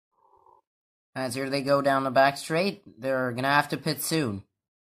As here they go down the back straight, they're gonna have to pit soon.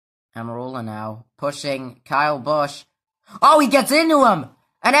 Almirola now, pushing Kyle Busch. Oh, he gets into him!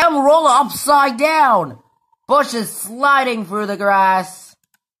 And Almirola upside down! Busch is sliding through the grass.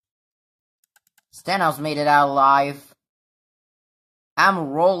 Stenhouse made it out alive.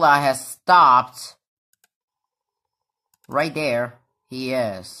 Almirola has stopped. Right there, he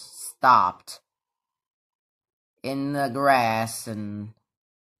is stopped. In the grass, and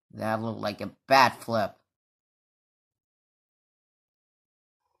that looked like a bat flip.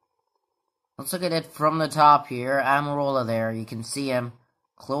 Let's look at it from the top here. Almirola there, you can see him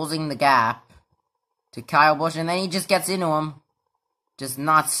closing the gap to Kyle Busch, and then he just gets into him. Just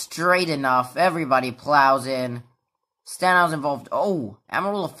not straight enough. Everybody plows in. Stenhouse involved. Oh,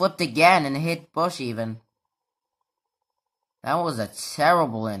 Almirola flipped again and hit Busch even. That was a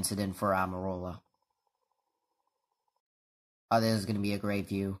terrible incident for Almirola. Oh, this is going to be a great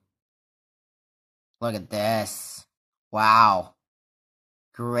view. Look at this. Wow.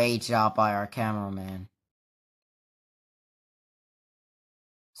 Great job by our cameraman.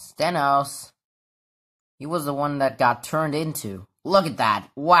 Stenhouse. He was the one that got turned into. Look at that.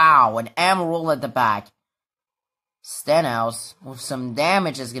 Wow. And Almirola at the back. Stenhouse, with some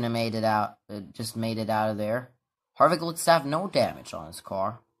damage, is going to made it out. Just made it out of there. Harvick looks to have no damage on his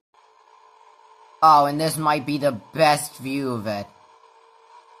car. Oh, and this might be the best view of it.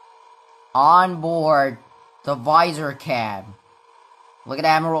 On board, the visor cam. Look at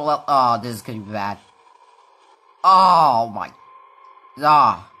Almirola. Oh, this is going to be bad. Oh, my.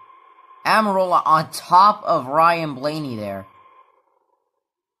 Ah. Almirola on top of Ryan Blaney there.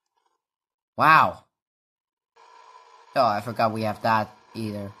 Wow. Oh, I forgot we have that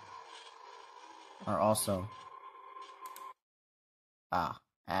either. Or also.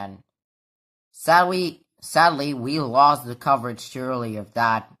 And sadly, we lost the coverage surely of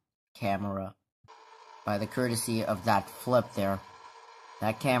that camera by the courtesy of that flip there.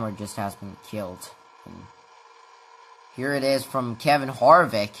 That camera just has been killed. And here it is from Kevin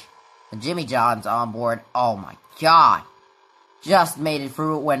Harvick. And Jimmy John's on board. Oh my god. Just made it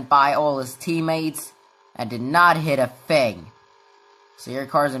through. It went by all his teammates and did not hit a thing. So your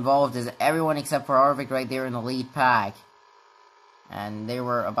car's involved is everyone except for Harvick right there in the lead pack. And they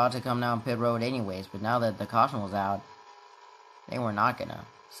were about to come down pit road anyways, but now that the caution was out, they were not gonna.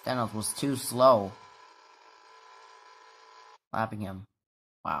 Stenhouse was too slow. Lapping him.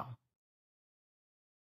 Wow.